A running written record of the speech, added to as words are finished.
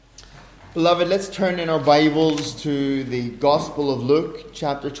Beloved, let's turn in our Bibles to the Gospel of Luke,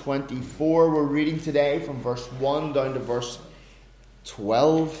 chapter 24. We're reading today from verse 1 down to verse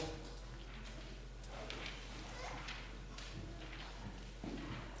 12.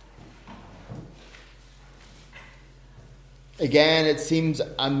 Again, it seems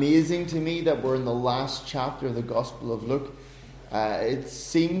amazing to me that we're in the last chapter of the Gospel of Luke. It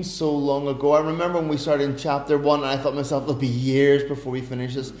seems so long ago. I remember when we started in chapter 1, and I thought to myself, it'll be years before we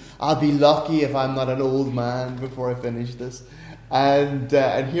finish this. I'll be lucky if I'm not an old man before I finish this. And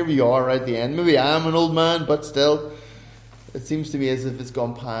here we are at the end. Maybe I am an old man, but still, it seems to me as if it's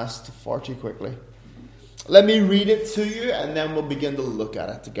gone past far too quickly. Let me read it to you, and then we'll begin to look at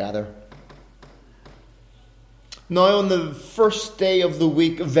it together. Now, on the first day of the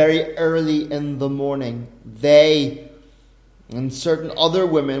week, very early in the morning, they and certain other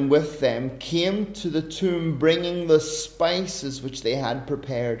women with them came to the tomb bringing the spices which they had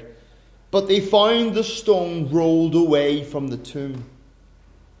prepared. But they found the stone rolled away from the tomb.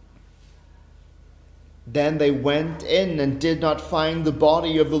 Then they went in and did not find the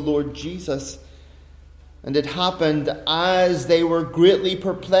body of the Lord Jesus. And it happened, as they were greatly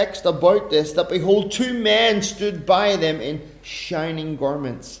perplexed about this, that behold, two men stood by them in shining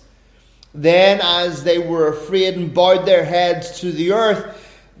garments. Then, as they were afraid and bowed their heads to the earth,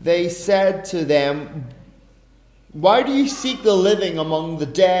 they said to them, "Why do you seek the living among the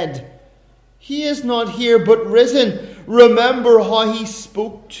dead? He is not here, but risen. Remember how he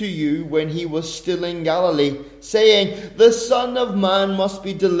spoke to you when he was still in Galilee, saying, 'The Son of Man must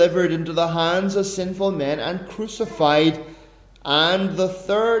be delivered into the hands of sinful men and crucified, and the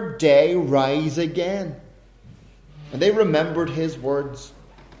third day rise again.'" And they remembered his words.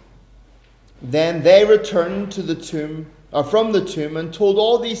 Then they returned to the tomb, from the tomb, and told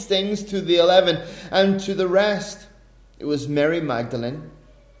all these things to the 11 and to the rest. It was Mary Magdalene,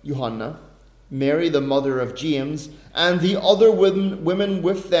 Johanna, Mary the mother of James, and the other women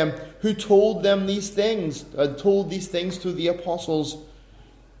with them, who told these things to the apostles.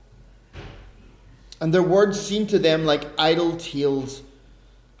 And their words seemed to them like idle tales,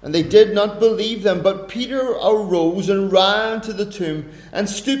 and they did not believe them. But Peter arose and ran to the tomb, and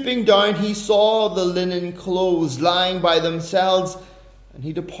stooping down he saw the linen clothes lying by themselves, and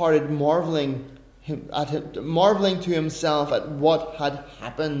he departed marveling to himself at what had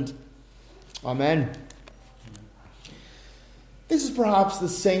happened. Amen. This is perhaps the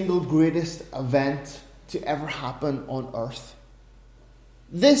single greatest event to ever happen on earth.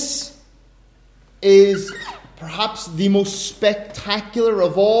 This is perhaps the most spectacular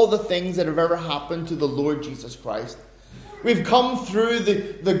of all the things that have ever happened to the Lord Jesus Christ. We've come through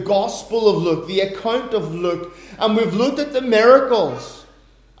the Gospel of Luke, the account of Luke, and we've looked at the miracles,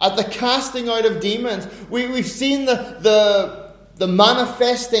 at the casting out of demons. We've seen the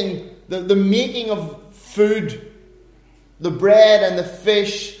manifesting, the making of food, the bread and the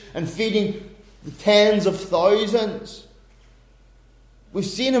fish, and feeding the tens of thousands. We've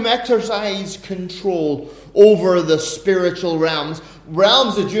seen him exercise control over the spiritual realms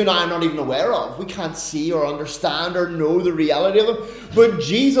that you and I are not even aware of. We can't see or understand or know the reality of them. But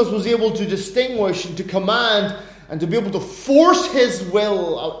Jesus was able to distinguish and to command and to be able to force his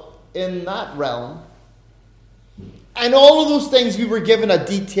will in that realm. And all of those things we were given a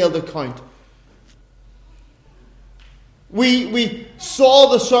detailed account. We saw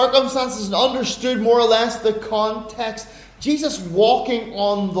the circumstances and understood more or less the context. Jesus walking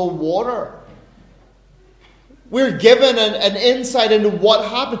on the water. We're given an insight into what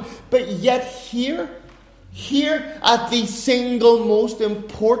happened. But yet here at the single most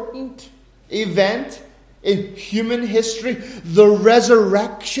important event in human history, the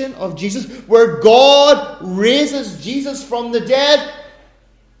resurrection of Jesus, where God raises Jesus from the dead,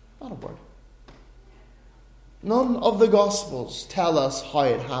 not a word. None of the Gospels tell us how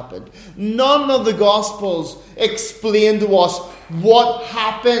it happened. None of the Gospels explain to us what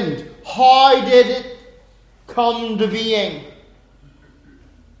happened. How did it come to being?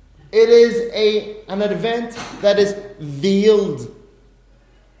 It is an event that is veiled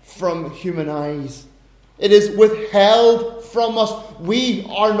from human eyes. It is withheld from us. We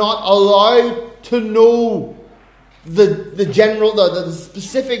are not allowed to know the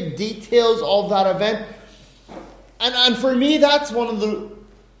specific details of that event. And for me, that's one of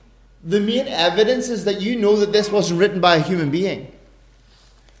the main evidences that you know that this wasn't written by a human being.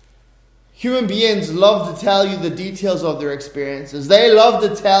 Human beings love to tell you the details of their experiences. They love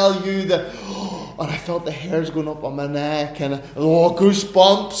to tell you that, and I felt the hairs going up on my neck, and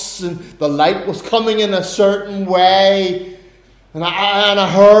goosebumps, and the light was coming in a certain way, and I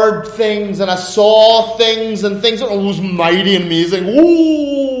heard things, and I saw things, and things that was mighty and amazing. Ooh!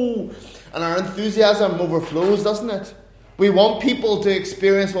 And our enthusiasm overflows, doesn't it? We want people to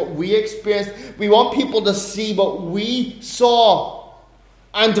experience what we experienced. We want people to see what we saw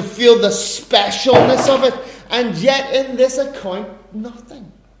and to feel the specialness of it. And yet in this account,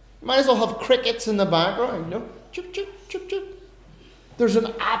 nothing. Might as well have crickets in the background, no? Chirp, chirp, chirp, chirp. There's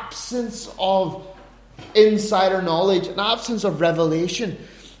an absence of insider knowledge, an absence of revelation.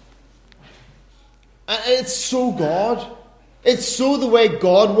 And it's so God. It's so the way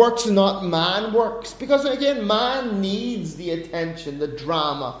God works and not man works. Because again, man needs the attention, the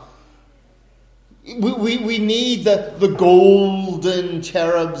drama. We need the golden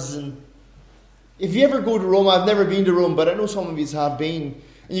cherubs. And if you ever go to Rome, I've never been to Rome, but I know some of you have been.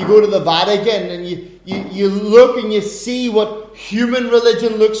 And you go to the Vatican and you look and you see what human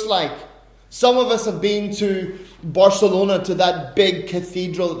religion looks like. Some of us have been to Barcelona, to that big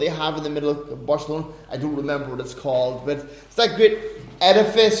cathedral that they have in the middle of Barcelona. I don't remember what it's called, but it's that great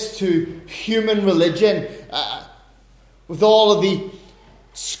edifice to human religion with all of the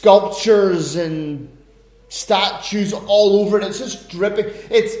sculptures and statues all over it. It's just dripping.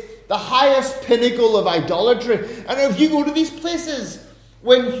 It's the highest pinnacle of idolatry. And if you go to these places,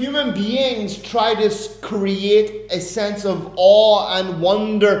 when human beings try to create a sense of awe and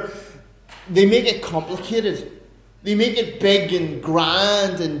wonder, they make it complicated. They make it big and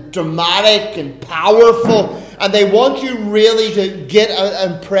grand and dramatic and powerful. And they want you really to get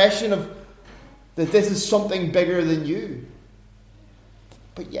an impression of that this is something bigger than you.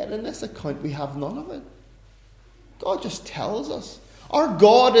 But yet in this account we have none of it. God just tells us. Our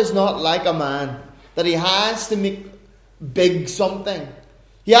God is not like a man, that he has to make big something.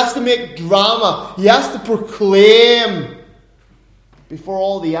 He has to make drama. He has to proclaim before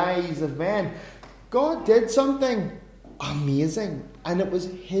all the eyes of men. God did something amazing, and it was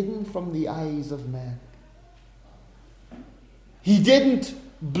hidden from the eyes of men. He didn't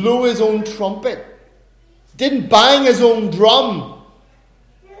blow his own trumpet, didn't bang his own drum.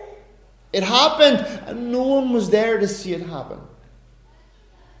 It happened, and no one was there to see it happen.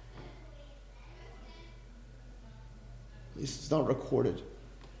 It's not recorded.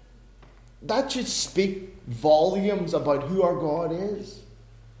 That should speak volumes about who our God is.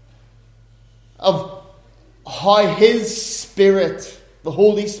 Of how His Spirit, the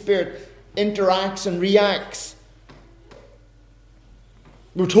Holy Spirit, interacts and reacts.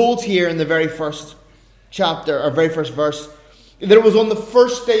 We're told here in the very first chapter, or very first verse, that it was on the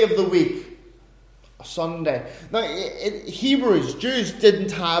first day of the week, a Sunday. Now, Hebrews, Jews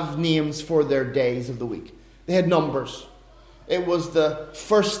didn't have names for their days of the week. They had numbers. It was the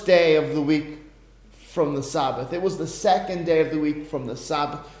first day of the week from the Sabbath. It was the second day of the week from the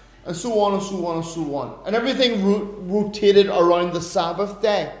Sabbath. And so on and so on and so on. And everything rotated around the Sabbath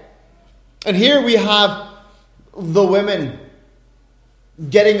day. And here we have the women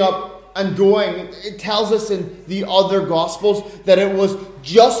getting up and going. It tells us in the other Gospels that it was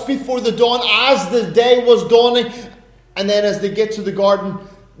just before the dawn, as the day was dawning. And then as they get to the garden,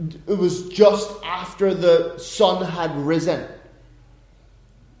 it was just after the sun had risen.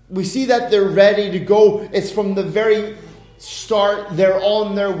 We see that they're ready to go. It's from the very start. They're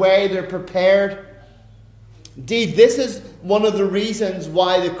on their way. They're prepared. Indeed, this is one of the reasons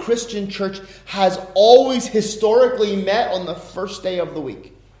why the Christian church has always historically met on the first day of the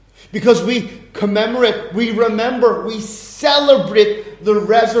week. Because we commemorate, we remember, we celebrate the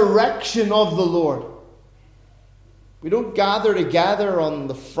resurrection of the Lord. We don't gather together on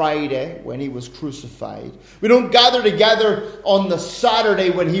the Friday when he was crucified. We don't gather together on the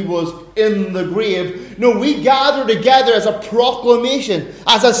Saturday when he was in the grave. No, we gather together as a proclamation,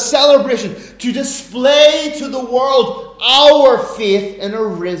 as a celebration, to display to the world our faith in a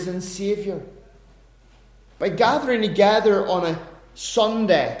risen Saviour. By gathering together on a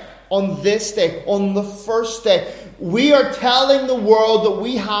Sunday, on this day, on the first day, we are telling the world that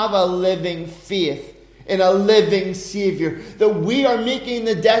we have a living faith in a living Saviour. That we are making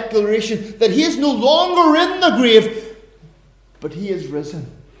the declaration that he is no longer in the grave, but he is risen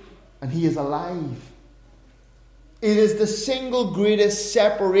and he is alive. It is the single greatest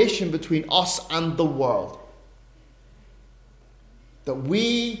separation between us and the world. That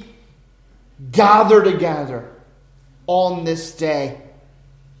we gather together on this day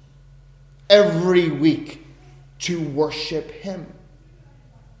every week to worship him.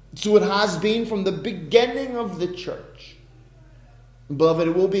 So it has been from the beginning of the church. Beloved,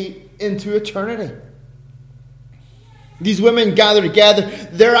 it will be into eternity. These women gathered together.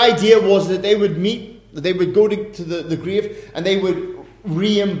 Their idea was that they would meet, that they would go to the grave and they would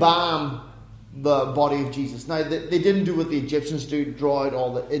re-embalm the body of Jesus. Now, they didn't do what the Egyptians do, draw out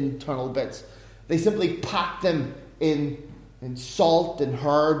all the internal bits. They simply packed him in and salt and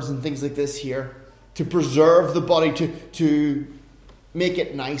herbs and things like this here to preserve the body, to make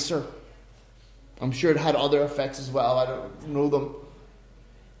it nicer. I'm sure it had other effects as well. I don't know them.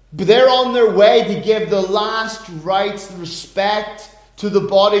 But they're on their way to give the last rites, respect to the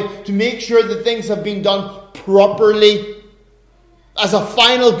body, to make sure that things have been done properly as a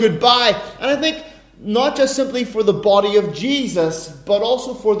final goodbye. And I think not just simply for the body of Jesus, but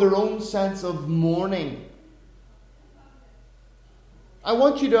also for their own sense of mourning. I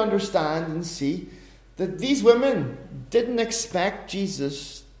want you to understand and see that these women didn't expect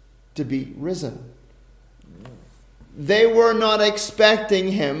Jesus to be risen. They were not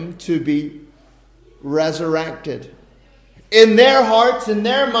expecting him to be resurrected. In their hearts, in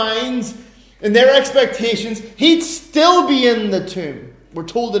their minds, in their expectations, he'd still be in the tomb. We're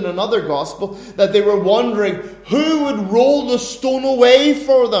told in another gospel that they were wondering who would roll the stone away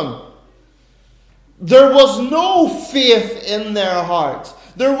for them. There was no faith in their hearts.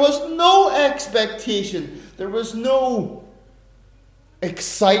 There was no expectation. There was no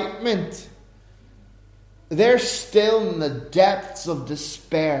excitement. They're still in the depths of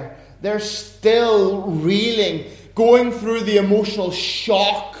despair. They're still reeling, going through the emotional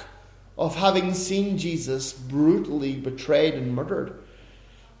shock of having seen Jesus brutally betrayed and murdered.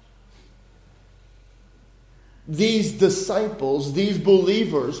 These disciples, these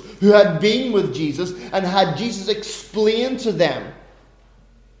believers who had been with Jesus and had Jesus explain to them,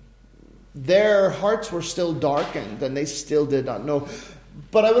 their hearts were still darkened and they still did not know.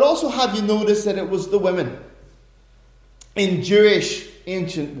 But I would also have you notice that it was the women. In Jewish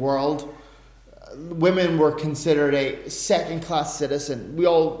ancient world, women were considered a second-class citizen.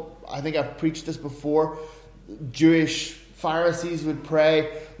 I think I've preached this before. Jewish Pharisees would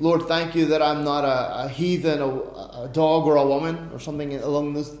pray, Lord, thank you that I'm not a heathen, a dog or a woman, or something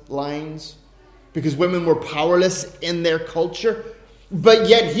along those lines. Because women were powerless in their culture. But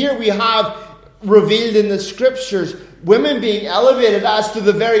yet here we have revealed in the scriptures women being elevated as to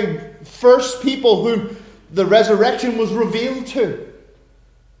the very first people whom the resurrection was revealed to.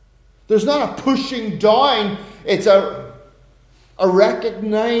 There's not a pushing down, it's a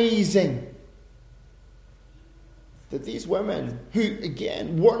recognizing that these women, who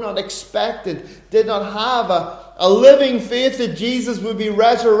again were not expected, did not have a living faith that Jesus would be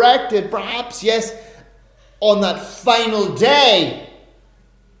resurrected, perhaps, yes, on that final day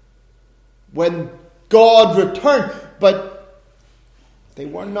when God returned, but they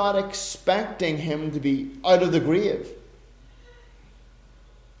were not expecting him to be out of the grave.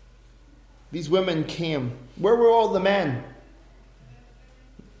 These women came. Where were all the men?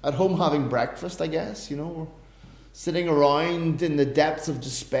 At home having breakfast, I guess, sitting around in the depths of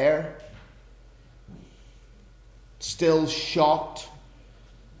despair, still shocked,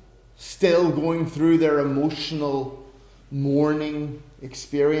 still going through their emotional mourning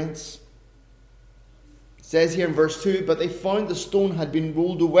experience. It says here in verse 2, but they found the stone had been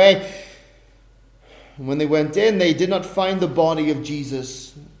rolled away. And when they went in, they did not find the body of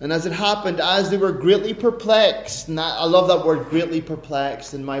Jesus. And as it happened, as they were greatly perplexed, and I love that word, greatly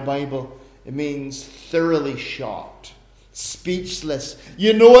perplexed, in my Bible. It means thoroughly shocked, speechless.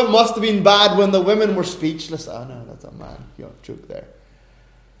 It must have been bad when the women were speechless. Oh no, that's a man. Joke there.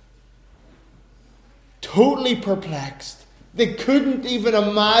 Totally perplexed. They couldn't even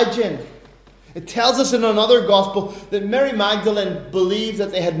imagine. It tells us in another gospel that Mary Magdalene believed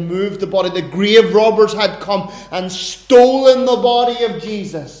that they had moved the body. The grave robbers had come and stolen the body of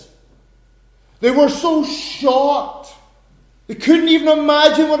Jesus. They were so shocked. They couldn't even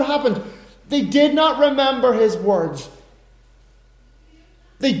imagine what happened. They did not remember his words.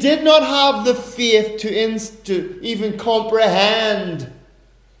 They did not have the faith to even comprehend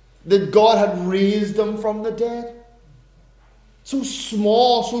that God had raised them from the dead. So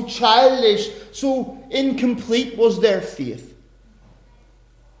small, so childish, so incomplete was their faith.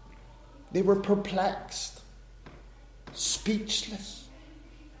 They were perplexed, speechless.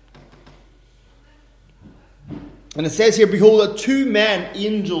 And it says here, behold, the two men,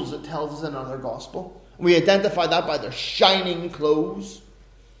 angels, it tells us in another gospel. We identify that by their shining clothes.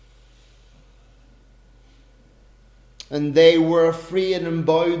 And they were afraid and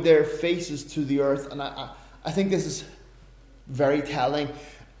bowed their faces to the earth. And I think this is very telling.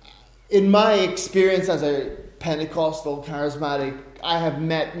 In my experience as a Pentecostal charismatic, I have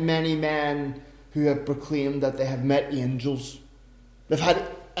met many men who have proclaimed that they have met angels. They've had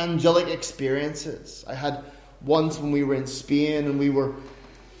angelic experiences. I had once when we were in Spain and we were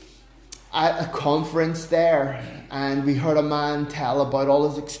at a conference there, and we heard a man tell about all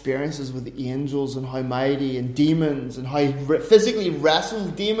his experiences with the angels and how mighty, and demons, and how he physically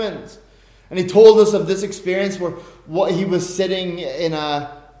wrestled demons. And he told us of this experience where he was sitting in I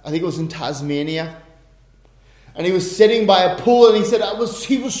think it was in Tasmania. And he was sitting by a pool, and he said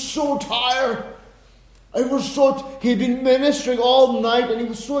he was so tired. He'd been ministering all night, and he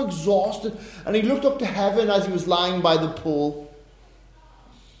was so exhausted. And he looked up to heaven as he was lying by the pool.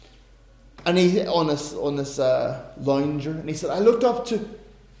 And he on this lounger, and he said, I looked up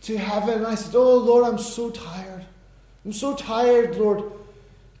to heaven, and I said, oh Lord, I'm so tired. I'm so tired, Lord.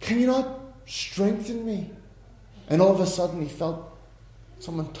 Can you not strengthen me? And all of a sudden he felt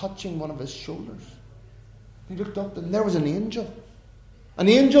someone touching one of his shoulders. He looked up, and there was an angel. An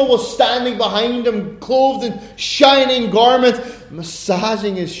angel was standing behind him, clothed in shining garments,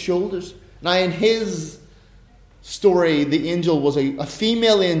 massaging his shoulders. Now, in his story, the angel was a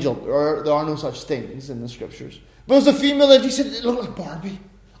female angel. There are no such things in the scriptures. But it was a female angel. He said, it looked like Barbie.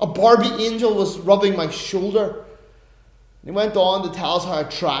 A Barbie angel was rubbing my shoulder. He went on to tell us how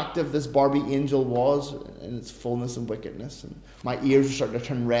attractive this Barbie angel was in its fullness and wickedness. And my ears were starting to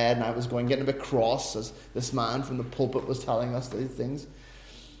turn red, and I was getting a bit cross as this man from the pulpit was telling us these things.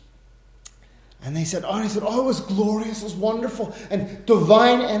 And he said, it was glorious, it was wonderful. And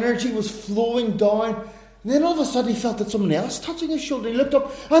divine energy was flowing down. And then all of a sudden he felt that someone else touching his shoulder. He looked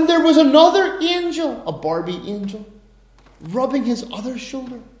up, and there was another angel, a Barbie angel, rubbing his other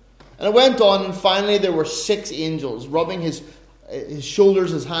shoulder. And it went on, and finally there were 6 angels rubbing his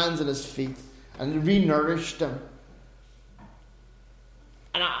shoulders, his hands, and his feet, and it re-nourished him.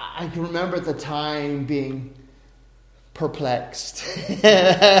 And I can remember at the time being perplexed.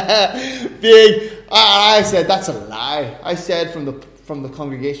 I said, that's a lie. I said from the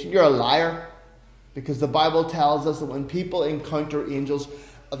congregation, you're a liar. Because the Bible tells us that when people encounter angels,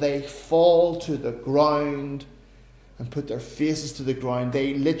 they fall to the ground and put their faces to the ground.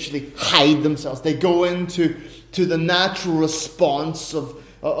 They literally hide themselves. They go into the natural response of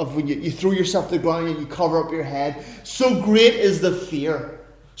when you throw yourself to the ground and you cover up your head. So great is the fear.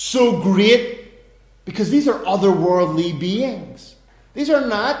 So great, because these are otherworldly beings. These are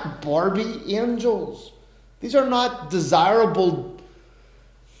not Barbie angels. These are not desirable.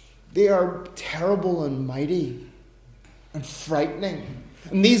 They are terrible and mighty and frightening.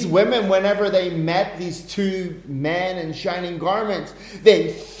 And these women, whenever they met these 2 men in shining garments,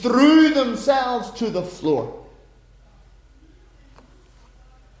 they threw themselves to the floor,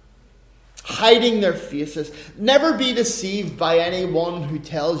 hiding their faces. Never be deceived by anyone who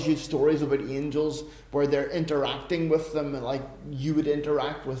tells you stories about angels where they're interacting with them like you would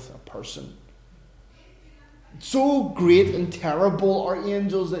interact with a person. So great and terrible are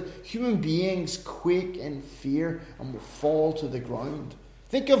angels that human beings quake in fear and will fall to the ground.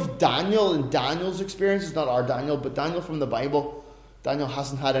 Think of Daniel and Daniel's experiences. Not our Daniel, but Daniel from the Bible. Daniel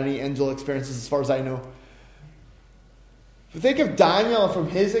hasn't had any angel experiences as far as I know. But think of Daniel from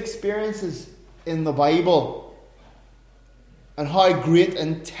his experiences in the Bible and how great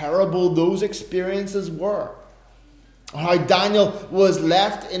and terrible those experiences were. How Daniel was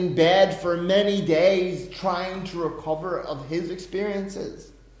left in bed for many days trying to recover of his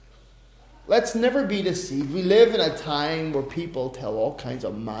experiences. Let's never be deceived. We live in a time where people tell all kinds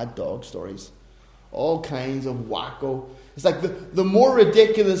of mad dog stories. All kinds of wacko. It's like the more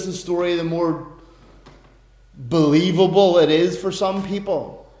ridiculous the story, the more believable it is for some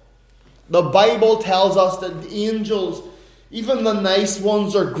people. The Bible tells us that the angels, even the nice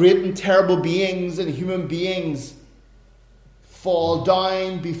ones, are great and terrible beings, and human beings fall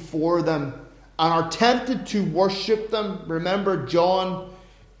down before them and are tempted to worship them. Remember John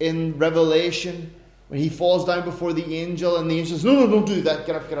in Revelation when he falls down before the angel, and the angel says, no, don't do that.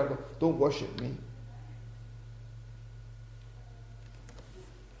 Get up. Don't worship me.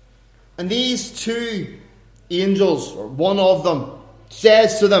 And these 2 angels, or one of them,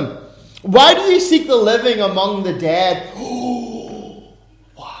 says to them, why do you seek the living among the dead? Oh,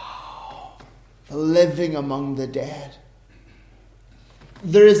 wow. The living among the dead.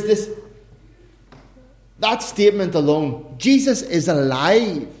 There is that statement alone. Jesus is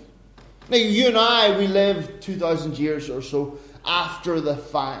alive. Now, you and I, we live 2,000 years or so after the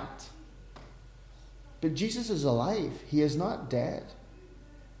fact. But Jesus is alive. He is not dead.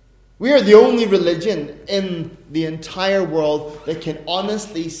 We are the only religion in the entire world that can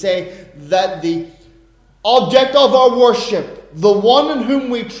honestly say that the object of our worship, the one in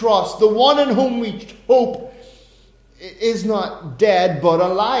whom we trust, the one in whom we hope, is not dead but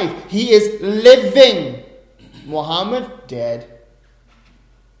alive. He is living. Muhammad, dead.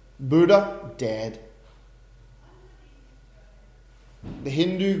 Buddha, dead. The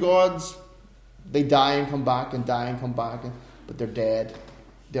Hindu gods, they die and come back and die and come back, but they're dead.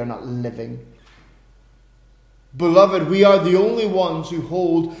 They're not living. Beloved, we are the only ones who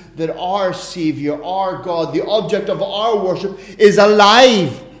hold that our Savior, our God, the object of our worship, is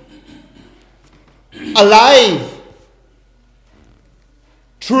alive. Alive.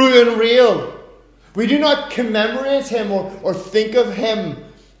 True and real. We do not commemorate him or think of him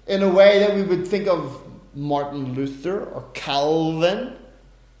in a way that we would think of Martin Luther or Calvin.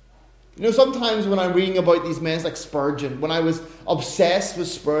 You know, sometimes when I'm reading about these men like Spurgeon, when I was obsessed with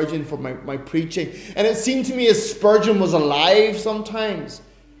Spurgeon for my preaching, and it seemed to me as Spurgeon was alive sometimes,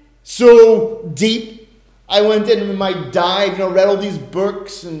 so deep, I went in with my dive, read all these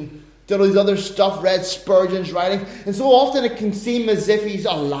books and did all these other stuff, read Spurgeon's writing, and so often it can seem as if he's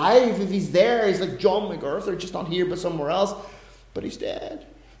alive, if he's there. He's like John MacArthur, just not here but somewhere else, but he's dead.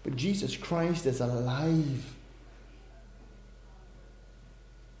 But Jesus Christ is alive.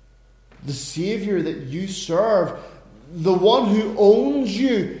 The Savior that you serve, the one who owns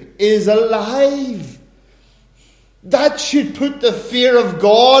you, is alive. That should put the fear of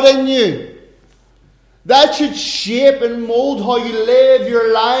God in you. That should shape and mold how you live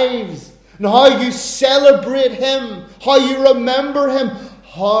your lives, and how you celebrate him, how you remember him,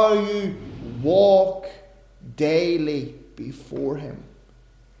 how you walk daily before him.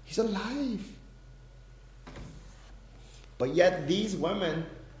 He's alive. But yet these women,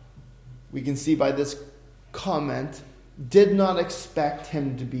 we can see by this comment, did not expect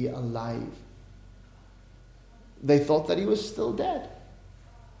him to be alive. They thought that he was still dead.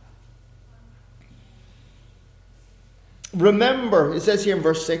 Remember, it says here in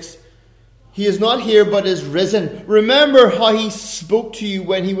verse 6, he is not here but is risen. Remember how he spoke to you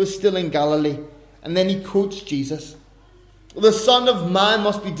when he was still in Galilee. And then he quotes Jesus. The Son of Man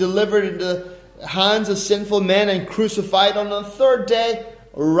must be delivered into the hands of sinful men and crucified, on the third day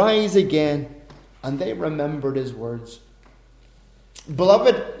rise again. And they remembered his words.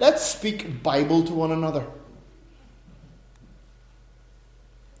 Beloved, let's speak Bible to one another.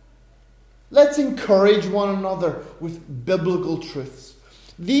 Let's encourage one another with biblical truths.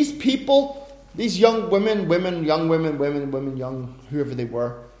 These people, these young women, young, whoever they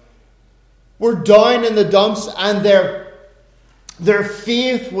were down in the dumps, and their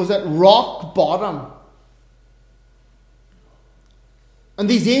faith was at rock bottom. And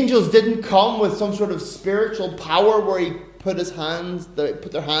these angels didn't come with some sort of spiritual power where he put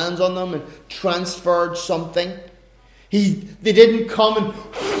their hands on them and transferred something. They didn't come and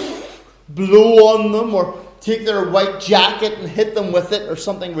blow on them or take their white jacket and hit them with it or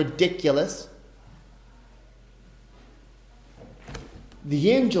something ridiculous.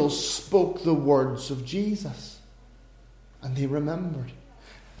 The angels spoke the words of Jesus, and they remembered.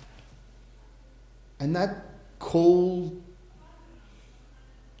 And that cold,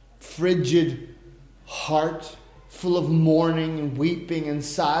 frigid heart, full of mourning and weeping and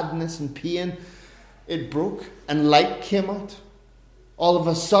sadness and pain, it broke and light came out. All of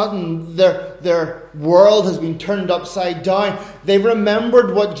a sudden, their world has been turned upside down. They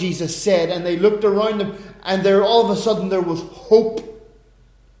remembered what Jesus said, and they looked around them, and all of a sudden there was hope.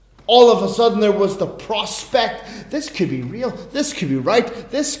 All of a sudden there was the prospect. This could be real. This could be right.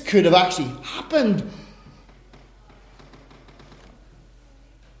 This could have actually happened.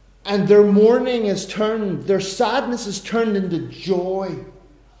 And their mourning is turned, their sadness is turned into joy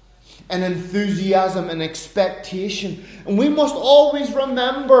and enthusiasm and expectation. And we must always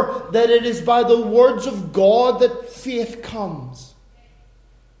remember that it is by the words of God that faith comes.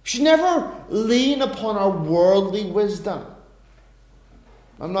 We should never lean upon our worldly wisdom.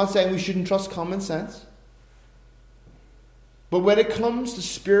 I'm not saying we shouldn't trust common sense. But when it comes to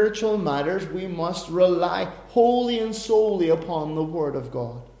spiritual matters, we must rely wholly and solely upon the Word of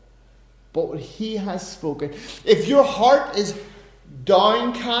God. But what He has spoken. If your heart is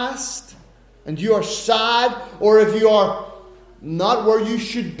downcast and you are sad, or if you are not where you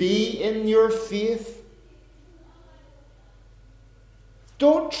should be in your faith,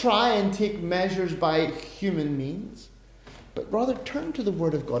 don't try and take measures by human means, but rather turn to the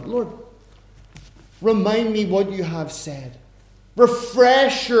Word of God. Lord, remind me what you have said.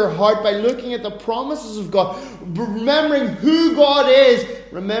 Refresh your heart by looking at the promises of God, remembering who God is,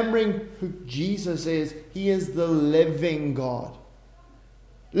 remembering who Jesus is. He is the living God.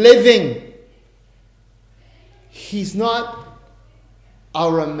 Living. He's not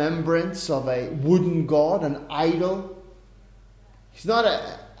a remembrance of a wooden god, an idol. He's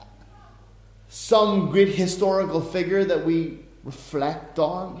not some great historical figure that we reflect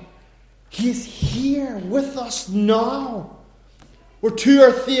on. He's here with us now. Where two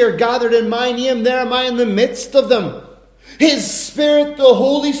or three are gathered in my name, there am I in the midst of them. His Spirit, the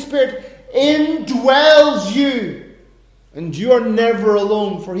Holy Spirit, indwells you. And you are never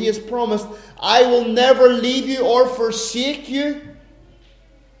alone, for he has promised, I will never leave you or forsake you.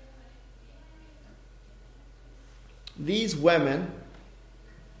 These women,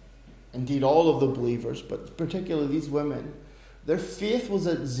 indeed all of the believers, but particularly these women, their faith was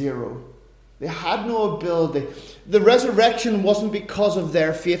at zero. They had no ability. The resurrection wasn't because of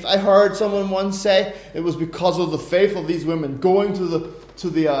their faith. I heard someone once say it was because of the faith of these women going to the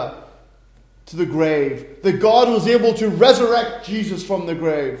grave. That God was able to resurrect Jesus from the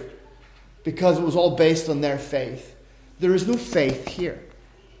grave because it was all based on their faith. There is no faith here.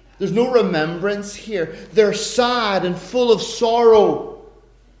 There's no remembrance here. They're sad and full of sorrow.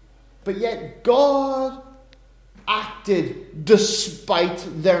 But yet God acted despite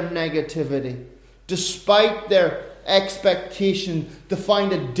their negativity, despite their expectation to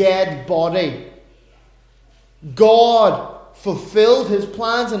find a dead body. God fulfilled his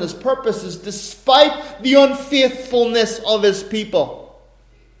plans and his purposes despite the unfaithfulness of his people.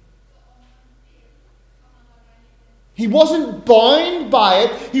 He wasn't bound by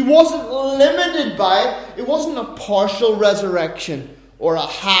it. He wasn't limited by it. It wasn't a partial resurrection or a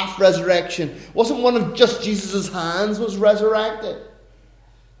half resurrection. It wasn't one of just Jesus' hands was resurrected.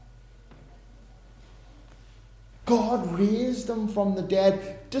 God raised them from the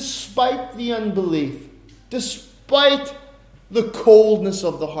dead despite the unbelief, despite the coldness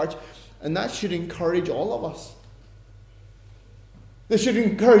of the heart. And that should encourage all of us. This should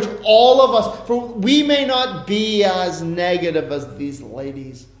encourage all of us. For we may not be as negative as these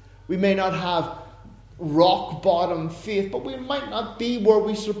ladies. We may not have rock bottom faith, but we might not be where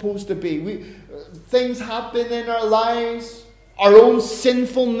we're supposed to be. Things happen in our lives. Our own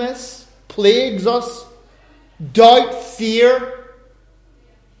sinfulness plagues us. Doubt, fear.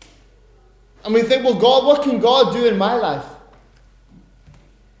 And we think, well, God, what can God do in my life?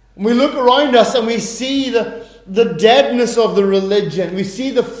 And we look around us and we see the deadness of the religion. We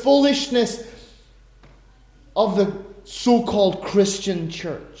see the foolishness of the so-called Christian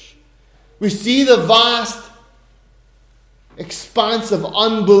church. We see the vast expanse of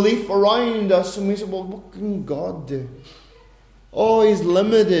unbelief around us, and we say, well, what can God do? Oh, he's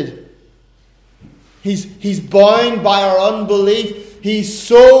limited. He's bound by our unbelief. He's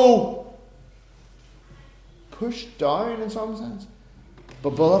so pushed down in some sense.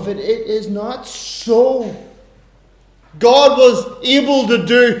 But beloved, it is not so. God was able to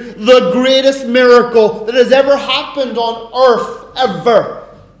do the greatest miracle that has ever happened on earth, ever.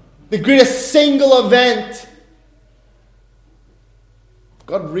 The greatest single event.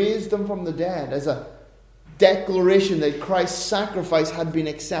 God raised them from the dead as a declaration that Christ's sacrifice had been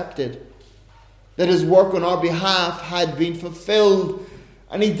accepted. That his work on our behalf had been fulfilled.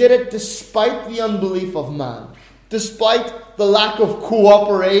 And he did it despite the unbelief of man. Despite the lack of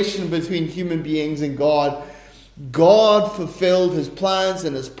cooperation between human beings and God. God fulfilled his plans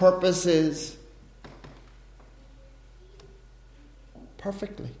and his purposes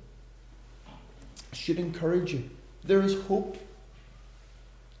perfectly. I should encourage you. There is hope.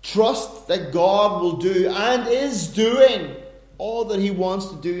 Trust that God will do and is doing all that he wants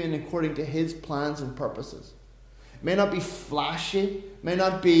to do in according to his plans and purposes. It may not be flashy, may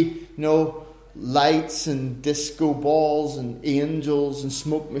not be, lights and disco balls and angels and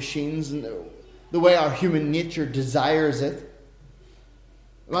smoke machines and the way our human nature desires it.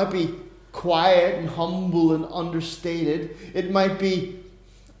 It might be quiet and humble and understated. It might be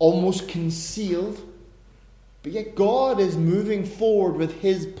almost concealed. But yet God is moving forward with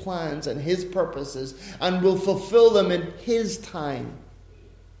his plans and his purposes and will fulfill them in his time.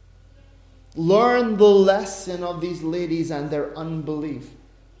 Learn the lesson of these ladies and their unbelief.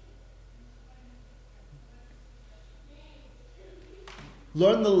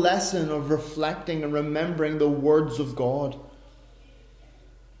 Learn the lesson of reflecting and remembering the words of God.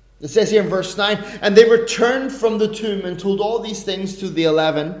 It says here in verse 9, and they returned from the tomb and told all these things to the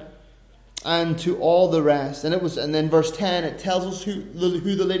 11 and to all the rest. And then verse 10, it tells us who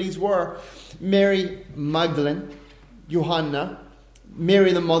the ladies were. Mary Magdalene, Johanna,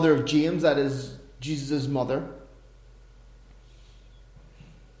 Mary the mother of James, that is Jesus' mother,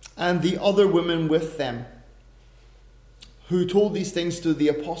 and the other women with them, who told these things to the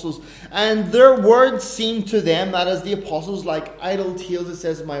apostles. And their words seemed to them, that is the apostles, like idle tales, it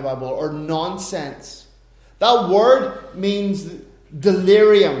says in my Bible, or nonsense. That word means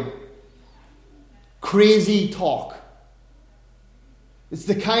delirium, crazy talk. It's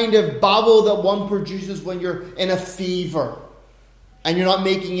the kind of babble that one produces when you're in a fever and you're not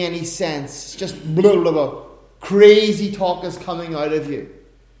making any sense. It's just blah, blah, blah. Crazy talk is coming out of you.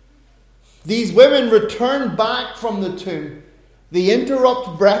 These women return back from the tomb. They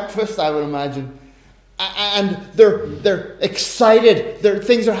interrupt breakfast, I would imagine, And they're excited.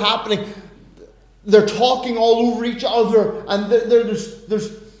 Things are happening. They're talking all over each other. And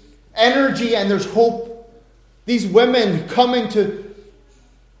there's energy and there's hope. These women coming to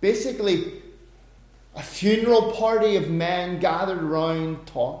basically a funeral party of men gathered around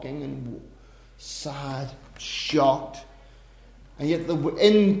talking and sad, shocked. And yet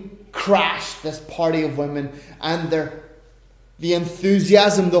in crashed this party of women, and the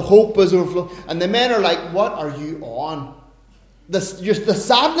enthusiasm, the hope is overflowing. And the men are like, what are you on? The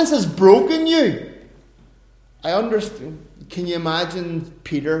sadness has broken you. I understand. Can you imagine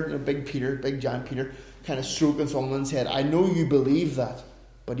Peter, big giant Peter, kind of stroking someone's head? I know you believe that,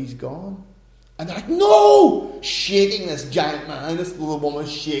 but he's gone. And they're like, no! Shaking this giant man, this little woman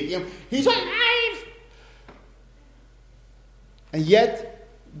shaking him. He's alive! And yet,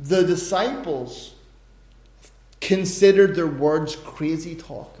 the disciples considered their words crazy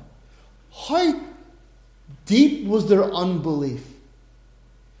talk. How deep was their unbelief?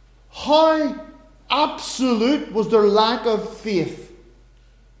 How absolute was their lack of faith?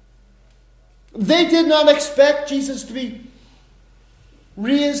 They did not expect Jesus to be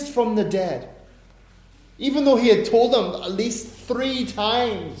raised from the dead. Even though he had told them at least 3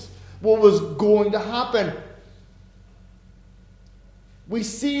 times what was going to happen. We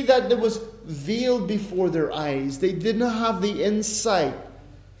see that it was veiled before their eyes. They did not have the insight.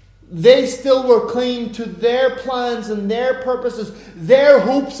 They still were clinging to their plans and their purposes, their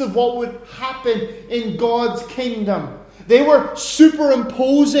hopes of what would happen in God's kingdom. They were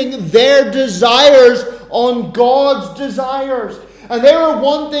superimposing their desires on God's desires. And they were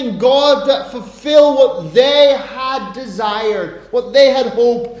wanting God to fulfill what they had desired, what they had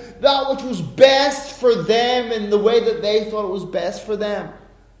hoped, that which was best for them in the way that they thought it was best for them.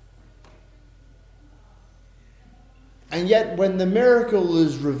 And yet when the miracle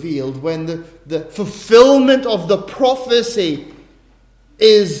is revealed, when the fulfillment of the prophecy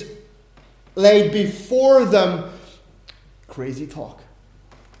is laid before them, crazy talk.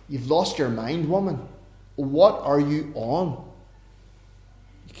 You've lost your mind, woman. What are you on?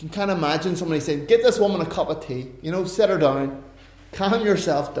 You can kind of imagine somebody saying, get this woman a cup of tea. Sit her down. Calm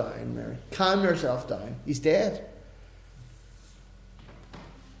yourself down, Mary. Calm yourself down. He's dead.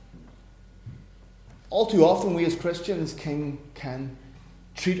 All too often we as Christians can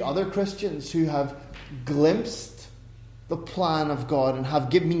treat other Christians who have glimpsed the plan of God and have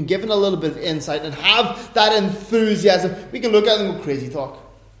been given a little bit of insight and have that enthusiasm. We can look at them and go, crazy talk.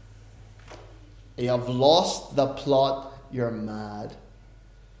 You have lost the plot. You're mad.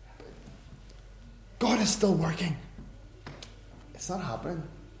 God is still working. It's not happening.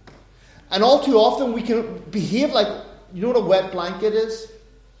 And all too often we can behave like, you know what a wet blanket is?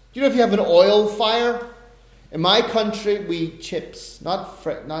 Do you know if you have an oil fire? In my country, we eat chips, not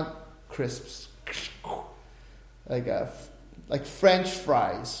crisps. Like French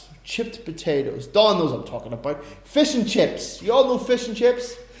fries, chipped potatoes. Don knows what I'm talking about. Fish and chips. You all know fish and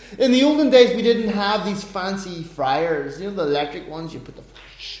chips? In the olden days, we didn't have these fancy fryers. The electric ones, you put the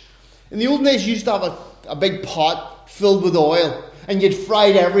fish. In the olden days, you used to have a big pot filled with oil, and you'd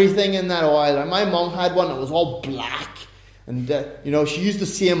fried everything in that oil. And my mum had one that was all black. And, she used the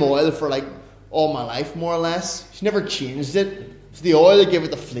same oil for all my life, more or less. She never changed it. It's the oil that gave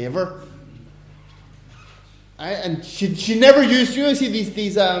it the flavour. And she never used, see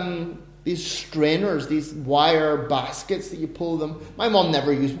these strainers, these wire baskets that you pull them. My mum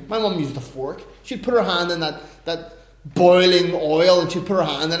used a fork. She'd put her hand in that boiling oil and she'd put her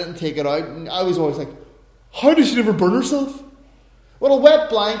hand in it and take it out. And I was always like, how does she never burn herself? Well, a wet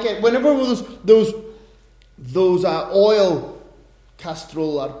blanket, whenever those oil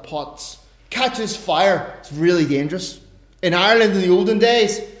castrol or pots catches fire, it's really dangerous. In Ireland in the olden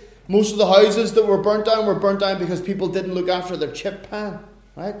days, most of the houses that were burnt down because people didn't look after their chip pan,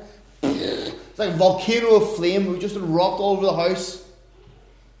 right? It's like a volcano of flame. We just erupted all over the house.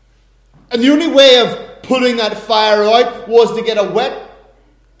 And the only way of putting that fire out was to get a wet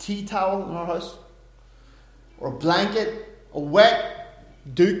tea towel in our house, or a blanket, a wet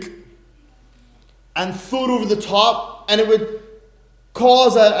duke, and throw it over the top, and it would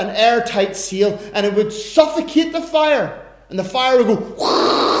cause an airtight seal, and it would suffocate the fire, and the fire would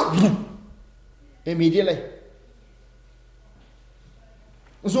go immediately.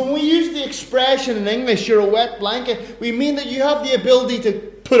 So when we use the expression in English, you're a wet blanket, we mean that you have the ability to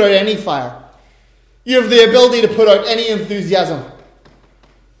put out any fire. You have the ability to put out any enthusiasm,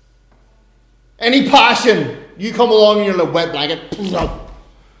 any passion. You come along and you're a wet blanket, and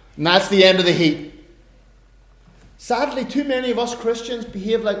that's the end of the heat. Sadly, too many of us Christians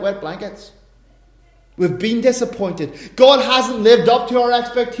behave like wet blankets. We've been disappointed. God hasn't lived up to our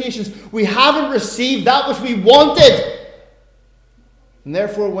expectations. We haven't received that which we wanted. And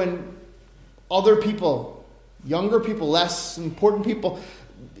therefore, when other people, younger people, less important people,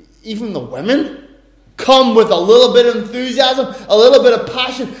 even the women, come with a little bit of enthusiasm, a little bit of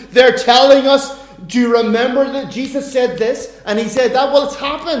passion, they're telling us, do you remember that Jesus said this? And he said that? Well, it's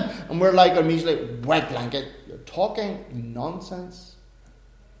happened. And we're like immediately, wet blanket. You're talking nonsense.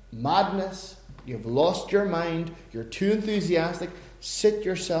 Madness. You've lost your mind. You're too enthusiastic. Sit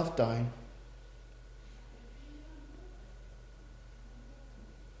yourself down.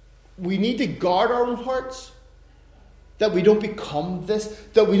 We need to guard our own hearts, that we don't become this,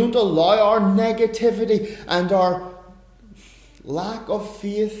 that we don't allow our negativity and our lack of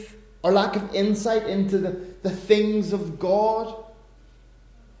faith, our lack of insight into the things of God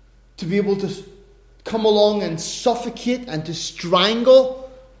to be able to come along and suffocate and to strangle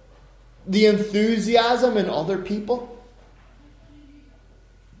the enthusiasm in other people.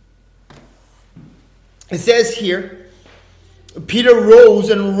 It says here, Peter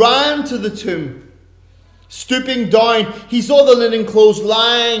rose and ran to the tomb. Stooping down, he saw the linen clothes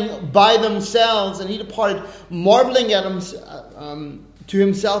lying by themselves, and he departed, marveling at him, to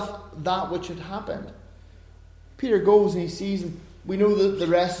himself that which had happened. Peter goes and he sees, and we know the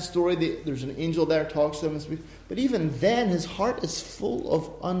rest of the story. There's an angel there, talks to him. But even then, his heart is full of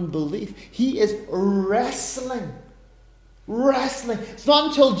unbelief. He is wrestling. It's not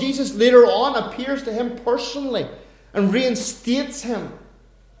until Jesus later on appears to him personally and reinstates him.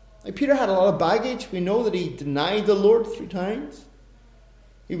 Like Peter had a lot of baggage. We know that he denied the Lord 3 times.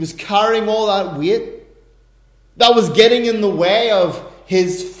 He was carrying all that weight that was getting in the way of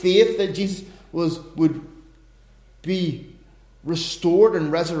his faith that Jesus would be restored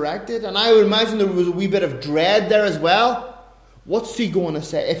and resurrected. And I would imagine there was a wee bit of dread there as well. What's he going to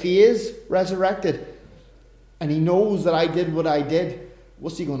say? If he is resurrected and he knows that I did what I did,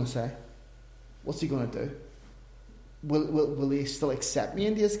 what's he going to say? What's he going to do? Will he still accept me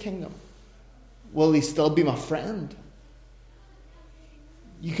into his kingdom? Will he still be my friend?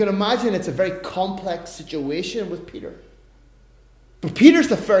 You can imagine it's a very complex situation with Peter. But Peter's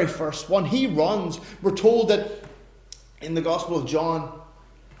the very first one. He runs. We're told that in the Gospel of John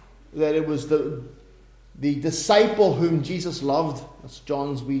that it was the disciple whom Jesus loved. That's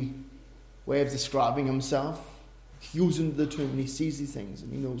John's wee way of describing himself. He goes into the tomb and he sees these things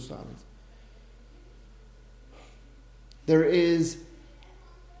and he knows that. There is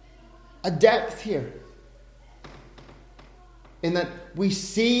a depth here in that we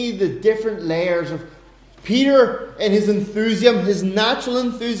see the different layers of Peter and his enthusiasm, his natural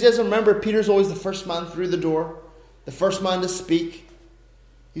enthusiasm. Remember, Peter's always the first man through the door, the first man to speak.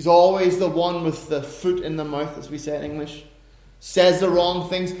 He's always the one with the foot in the mouth, as we say in English. Says the wrong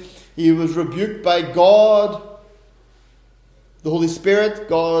things. He was rebuked by God, the Holy Spirit,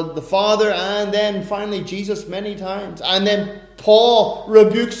 God the Father, and then finally Jesus many times. And then Paul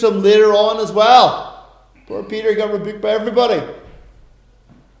rebukes him later on as well. Poor Peter got rebuked by everybody.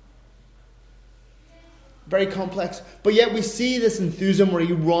 Very complex. But yet we see this enthusiasm where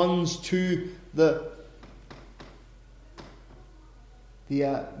he runs to the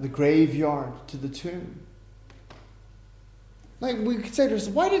graveyard, to the tomb. Like, we could say to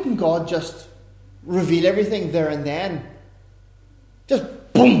ourselves, why didn't God just reveal everything there and then? Just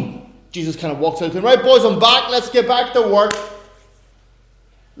boom! Jesus kind of walks out of the tomb. Right, boys, I'm back. Let's get back to work.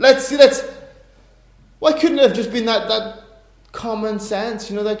 Let's. Why couldn't it have just been that common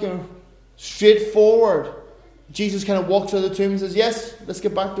sense? Straightforward. Jesus kind of walks out of the tomb and says, yes, let's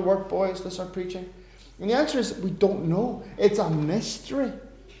get back to work, boys. Let's start preaching. And the answer is, we don't know. It's a mystery.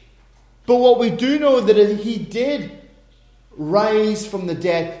 But what we do know that he did rise from the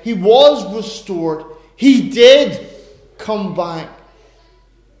dead. He was restored. He did come back.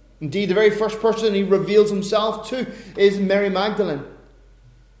 Indeed, the very first person he reveals himself to is Mary Magdalene.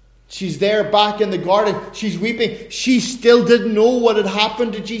 She's there back in the garden. She's weeping. She still didn't know what had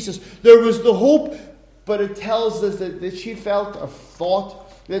happened to Jesus. There was the hope, but it tells us that she felt or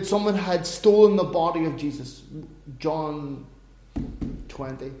thought that someone had stolen the body of Jesus. John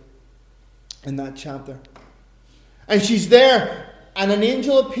 20, in that chapter. And she's there, and an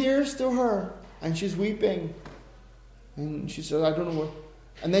angel appears to her, and she's weeping. And she says, I don't know what.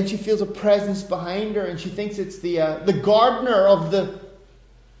 And then she feels a presence behind her, and she thinks it's the gardener of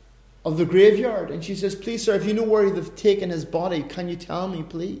the graveyard. And she says, please, sir, if you know where they've taken his body, can you tell me,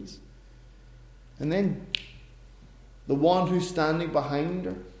 please? And then the one who's standing behind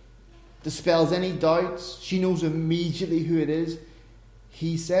her dispels any doubts. She knows immediately who it is.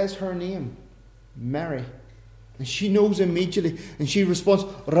 He says her name, Mary. And she knows immediately. And she responds,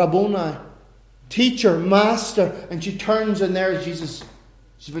 Rabboni, Teacher, Master. And she turns, and there's Jesus.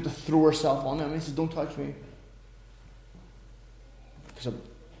 She's about to throw herself on him. And he says, don't touch me. Because I'm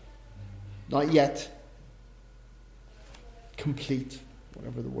not yet complete.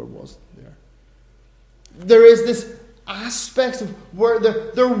 Whatever the word was there. There is this aspect of where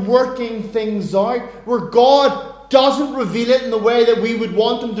they're working things out, where God doesn't reveal it in the way that we would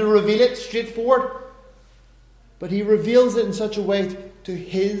want him to reveal it, straightforward. But he reveals it in such a way to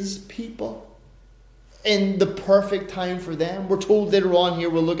his people in the perfect time for them. We're told later on here,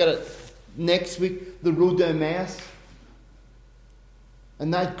 we'll look at it next week, the road to Emmaus.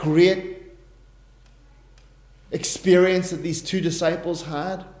 And that great experience that these two disciples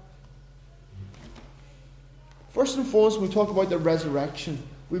had. First and foremost, when we talk about the resurrection,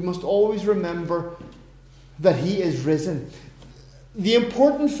 we must always remember that he is risen. The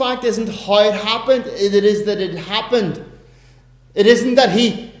important fact isn't how it happened, it is that it happened. It isn't that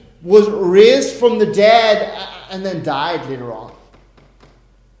he was raised from the dead and then died later on.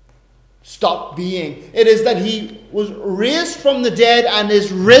 Stopped being. It is that he was raised from the dead and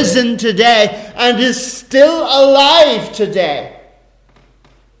is risen today and is still alive today.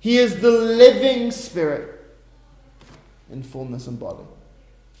 He is the living Spirit in fullness and body.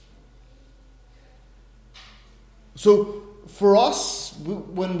 So for us,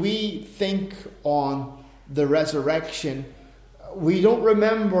 when we think on the resurrection, we don't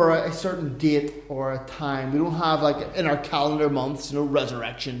remember a certain date or a time. We don't have, like, in our calendar months,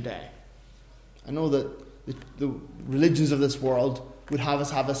 Resurrection Day. I know that the religions of this world would have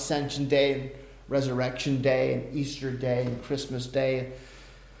us have Ascension Day and Resurrection Day and Easter Day and Christmas Day.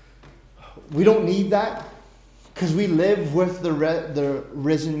 We don't need that because we live with the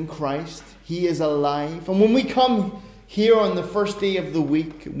risen Christ. He is alive. And when we come here on the first day of the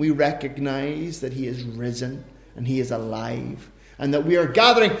week, we recognize that he is risen and he is alive. And that we are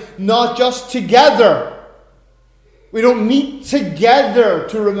gathering not just together. We don't meet together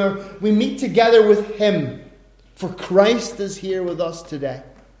to remember. We meet together with him. For Christ is here with us today.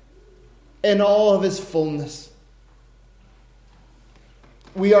 In all of his fullness.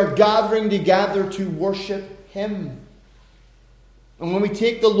 We are gathering together to worship him. And when we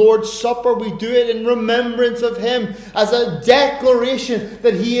take the Lord's Supper, we do it in remembrance of him. As a declaration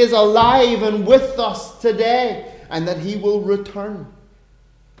that he is alive and with us today. And that he will return.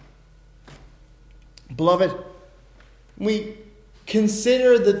 Beloved, we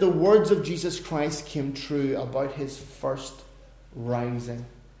consider that the words of Jesus Christ came true about his first rising,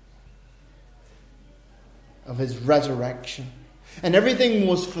 of his resurrection. And everything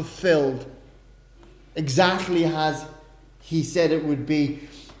was fulfilled exactly as he said it would be.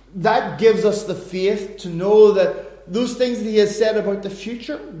 That gives us the faith to know that those things that he has said about the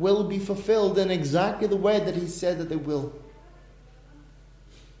future will be fulfilled in exactly the way that he said that they will.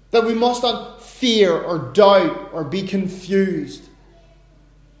 That we must not fear or doubt or be confused.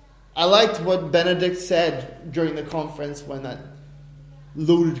 I liked what Benedict said during the conference when that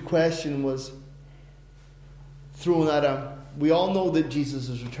loaded question was thrown at him. We all know that Jesus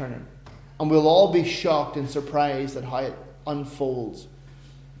is returning. And we'll all be shocked and surprised at how it unfolds.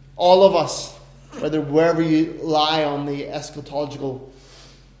 All of us, wherever you lie on the eschatological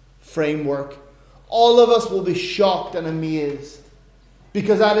framework, all of us will be shocked and amazed.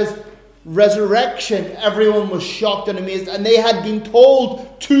 Because at his resurrection, everyone was shocked and amazed. And they had been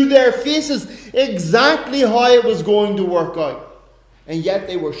told to their faces exactly how it was going to work out. And yet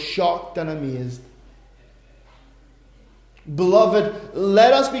they were shocked and amazed. Beloved,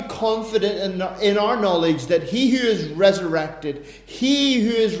 let us be confident in our knowledge that he who is resurrected, he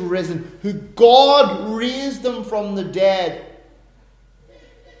who is risen, who God raised him from the dead,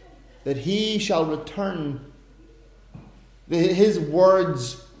 that he shall return. His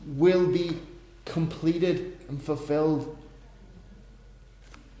words will be completed and fulfilled.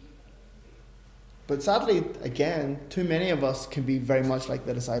 But sadly, again, too many of us can be very much like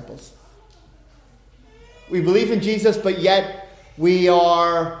the disciples. We believe in Jesus, but yet we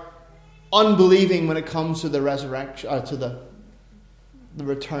are unbelieving when it comes to the resurrection, to the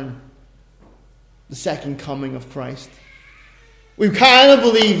return, the second coming of Christ. We kind of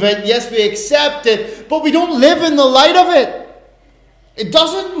believe it, yes, we accept it, but we don't live in the light of it. It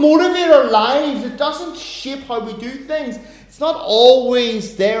doesn't motivate our lives. It doesn't shape how we do things. It's not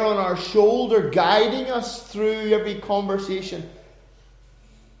always there on our shoulder, guiding us through every conversation.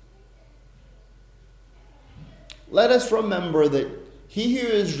 Let us remember that he who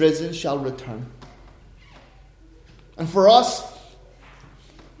is risen shall return. And for us,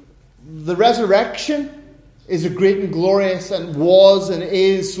 the resurrection is a great and glorious, and was and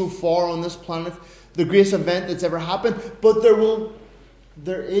is so far on this planet, the greatest event that's ever happened. But there will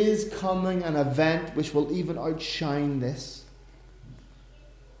there is coming an event which will even outshine this.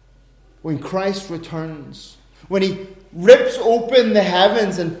 When Christ returns, when he rips open the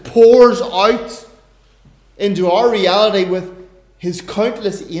heavens and pours out into our reality with his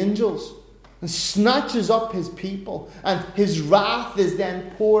countless angels and snatches up his people, and his wrath is then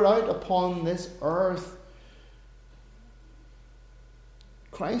poured out upon this earth.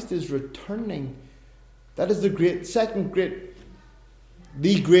 Christ is returning. That is the greatest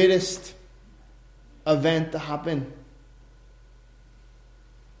event to happen.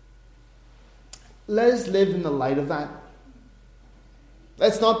 Let us live in the light of that.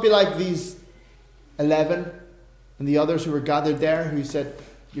 Let's not be like these 11 and the others who were gathered there who said,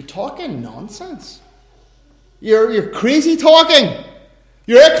 "You're talking nonsense. You're crazy talking.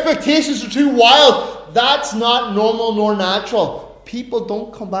 Your expectations are too wild. That's not normal nor natural." People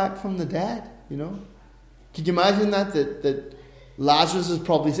don't come back from the dead, you know. Could you imagine that Lazarus is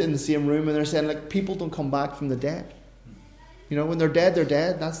probably in the same room and they're saying, like, people don't come back from the dead. You know, when they're dead, they're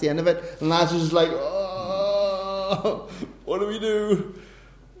dead. That's the end of it. And Lazarus is like, "Oh, what do we do?"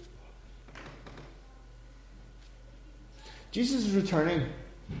 Jesus is returning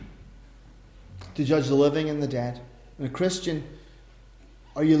to judge the living and the dead. And a Christian,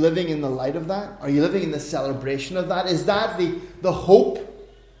 are you living in the light of that? Are you living in the celebration of that? Is that the hope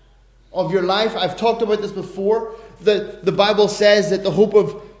of your life? I've talked about this before. The Bible says that the hope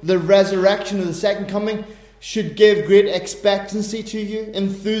of the resurrection of the second coming should give great expectancy to you,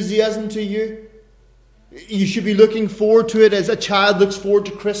 enthusiasm to you. You should be looking forward to it as a child looks forward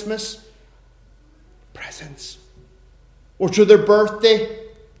to Christmas. Presents. Or to their birthday.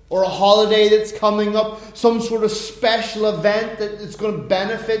 Or a holiday that's coming up. Some sort of special event that is going to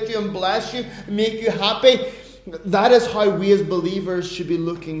benefit you and bless you and make you happy. That is how we as believers should be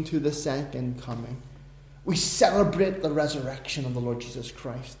looking to the second coming. We celebrate the resurrection of the Lord Jesus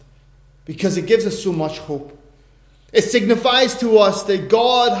Christ because it gives us so much hope. It signifies to us that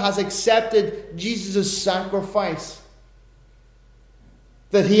God has accepted Jesus' sacrifice.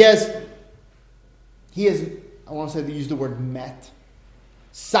 That He has, I want to use the word met,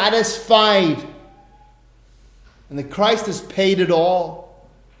 satisfied. And that Christ has paid it all.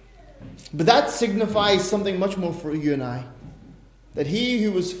 But that signifies something much more for you and I. That He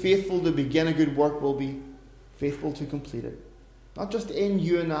who was faithful to begin a good work will be faithful to complete it. Not just in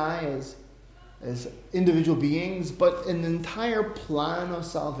you and I as individual beings, but in the entire plan of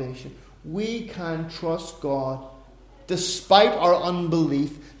salvation. We can trust God despite our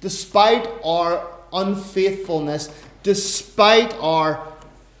unbelief, despite our unfaithfulness, despite our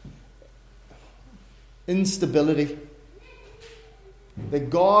instability. That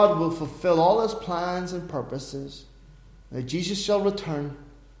God will fulfill all His plans and purposes. That Jesus shall return.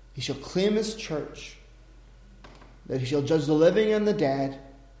 He shall claim His church. That He shall judge the living and the dead.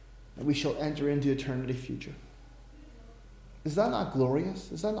 And we shall enter into eternity future. Is that not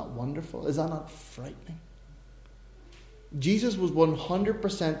glorious? Is that not wonderful? Is that not frightening? Jesus was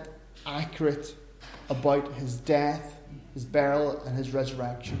 100% accurate about His death, His burial, and His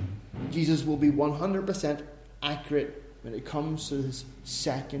resurrection. Jesus will be 100% accurate when it comes to His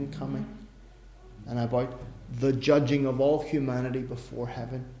second coming and about the judging of all humanity before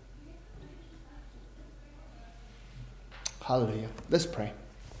heaven. Hallelujah. Let's pray.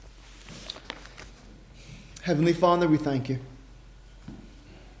 Heavenly Father, we thank You.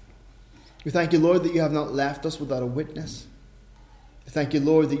 We thank You, Lord, that You have not left us without a witness. We thank You,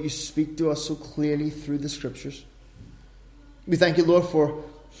 Lord, that You speak to us so clearly through the Scriptures. We thank You, Lord, for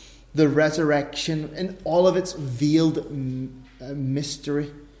the resurrection and all of its veiled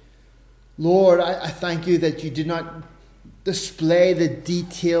mystery. Lord, I thank You that You did not display the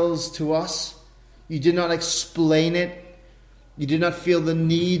details to us. You did not explain it. You did not feel the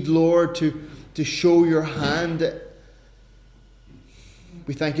need, Lord, to show Your hand.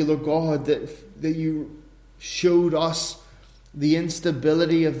 We thank You, Lord God, that You showed us the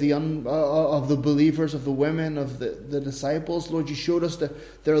instability of the believers, of the women, of the disciples. Lord, You showed us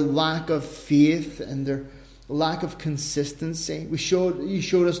their lack of faith and their lack of consistency. You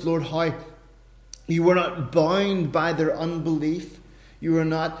showed us, Lord, how You were not bound by their unbelief. You were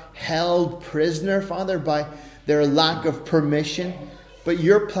not held prisoner, Father, by their lack of permission. But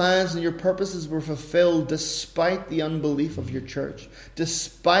Your plans and Your purposes were fulfilled despite the unbelief of Your church.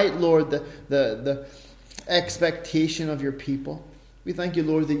 Despite, Lord, the expectation of Your people. We thank You,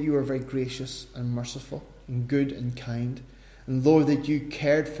 Lord, that You are very gracious and merciful and good and kind. And Lord, that You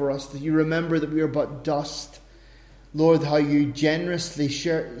cared for us, that You remember that we are but dust. Lord, how You generously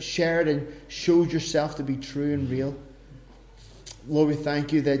shared and showed Yourself to be true and real. Lord, we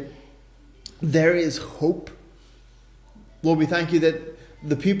thank You that there is hope. Lord, we thank You that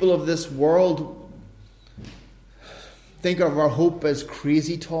The people of this world think of our hope as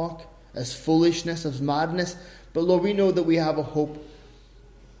crazy talk, as foolishness, as madness. But Lord, we know that we have a hope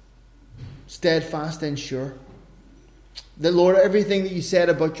steadfast and sure. That, Lord, everything that you said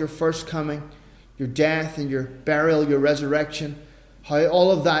about your first coming, your death and your burial, your resurrection, how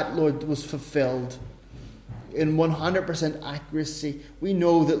all of that, Lord, was fulfilled in 100% accuracy. We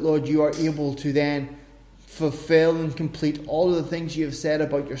know that, Lord, you are able to then fulfill and complete all of the things you have said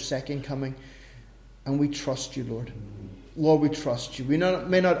about your second coming. And we trust you, Lord. Lord, we trust you. We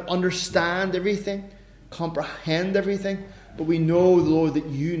may not understand everything, comprehend everything, but we know, Lord, that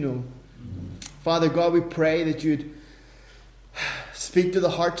you know. Father God, we pray that you'd speak to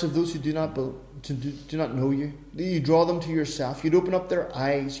the hearts of those who do not know you. That you draw them to yourself. You'd open up their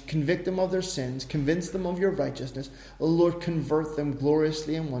eyes, convict them of their sins, convince them of your righteousness. Oh Lord, convert them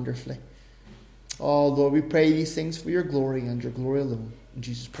gloriously and wonderfully. Oh Lord, we pray these things for your glory and your glory alone. In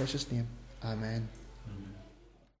Jesus' precious name, amen.